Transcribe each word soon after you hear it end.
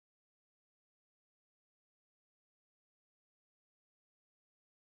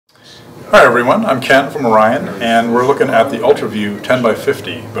Hi everyone, I'm Ken from Orion, and we're looking at the UltraView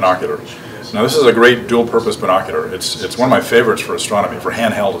 10x50 binocular. Now this is a great dual-purpose binocular. It's one of my favorites for astronomy, for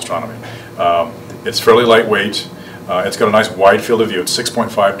handheld astronomy. It's fairly lightweight. It's got a nice wide field of view. It's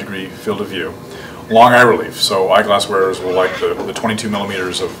 6.5 degree field of view. Long eye relief, so eyeglass wearers will like the 22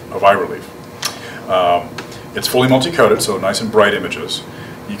 millimeters of eye relief. It's fully multi-coated, so nice and bright images.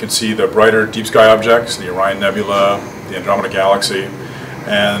 You can see the brighter deep sky objects, the Orion Nebula, the Andromeda Galaxy,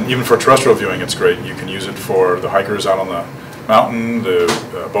 and even for terrestrial viewing it's great. You can use it for the hikers out on the mountain,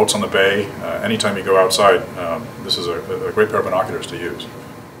 the boats on the bay. Anytime you go outside, this is a great pair of binoculars to use.